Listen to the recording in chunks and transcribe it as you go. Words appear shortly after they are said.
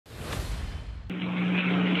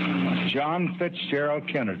John Fitzgerald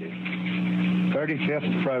Kennedy,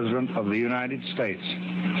 35th President of the United States,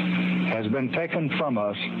 has been taken from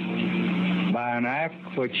us by an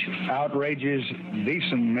act which outrages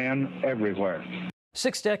decent men everywhere.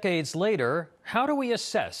 6 decades later, how do we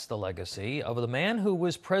assess the legacy of the man who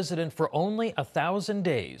was president for only 1,000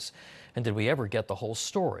 days? And did we ever get the whole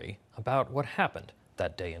story about what happened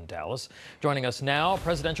that day in Dallas? Joining us now,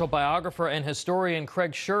 presidential biographer and historian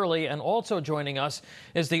Craig Shirley, and also joining us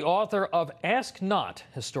is the author of Ask Not,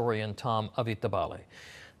 historian Tom Avitabile.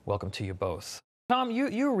 Welcome to you both. Tom,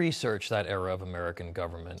 you researched that era of American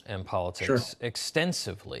government and politics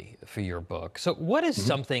extensively for your book. So what is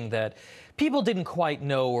something that people didn't quite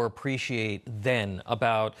know or appreciate then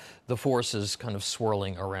about the forces kind of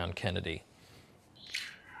swirling around Kennedy?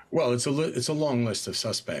 Well, it's a long list of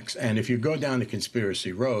suspects. And if you go down the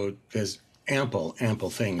conspiracy road, there's ample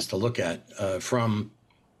things to look at, from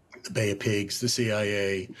the Bay of Pigs, the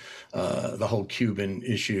CIA, the whole Cuban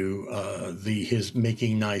issue, his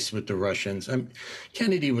making nice with the Russians.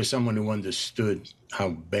 Kennedy was someone who understood how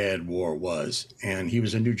bad war was, and he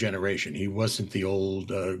was a new generation. He wasn't the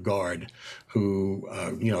old guard who,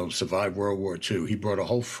 survived World War II. He brought a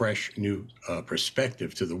whole fresh new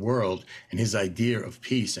perspective to the world, and his idea of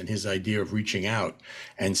peace and his idea of reaching out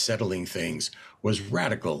and settling things was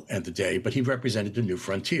radical at the day, but he represented the new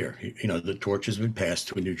frontier. The torch has been passed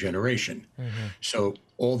to a new generation. So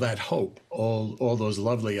all that hope, all those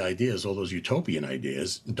lovely ideas, all those utopian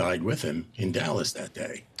ideas died with him in Dallas that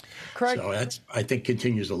day. Craig, so I think,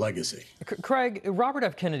 continues the legacy. Craig, Robert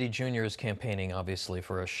F. Kennedy Jr. is campaigning, obviously,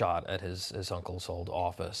 for a shot at his uncle's old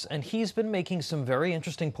office. And he's been making some very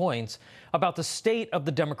interesting points about the state of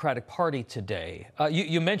the Democratic Party today.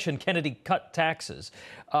 You mentioned Kennedy cut taxes.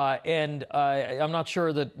 And I'm not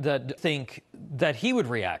sure that think that he would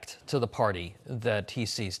react to the party that he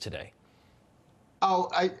sees today.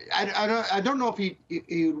 Oh, I don't know if he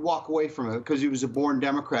would walk away from it because he was a born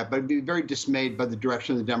Democrat, but he'd be very dismayed by the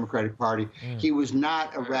direction of the Democratic Party. He was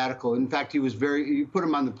not a radical. In fact, you put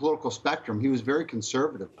him on the political spectrum. He was very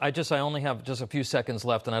conservative. I only have just a few seconds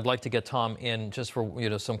left, and I'd like to get Tom in just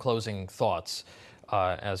for some closing thoughts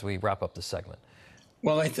as we wrap up the segment.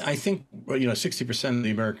 Well, I think 60% of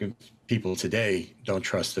the American people today don't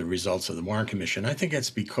trust the results of the Warren Commission. I think that's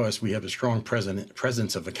because we have a strong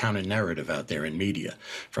presence of a counter-narrative out there in media,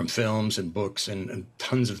 from films and books and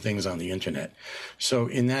tons of things on the internet. So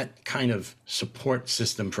in that kind of support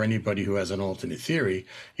system for anybody who has an alternate theory,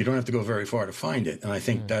 you don't have to go very far to find it. And I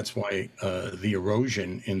think that's why the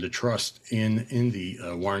erosion in the trust in the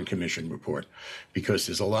Warren Commission report, because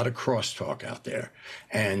there's a lot of crosstalk out there.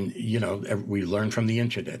 And, we learn from the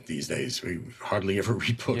internet these days. We hardly ever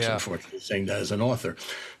read books, unfortunately, saying that as an author.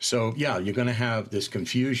 So, you're going to have this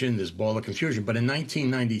confusion, this ball of confusion. But in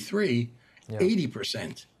 1993,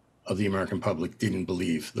 80% of the American public didn't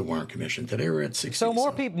believe the Warren Commission. Today we're at 60%. So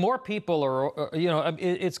more people are,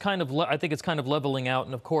 it's kind of, I think it's kind of leveling out.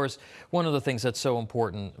 And of course, one of the things that's so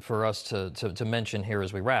important for us to mention here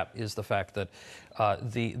as we wrap is the fact that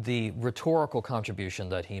the rhetorical contribution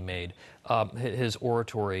that he made, his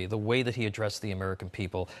oratory, the way that he addressed the American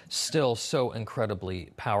people, still so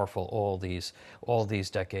incredibly powerful all these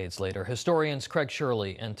decades later. Historians Craig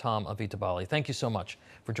Shirley and Tom Avitabile, thank you so much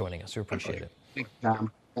for joining us. We appreciate it. Thank you,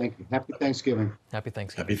 Tom. Thank you. Happy Thanksgiving. Happy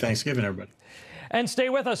Thanksgiving. Happy Thanksgiving, everybody. And stay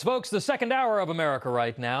with us, folks. The second hour of America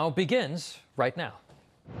Right Now begins right now.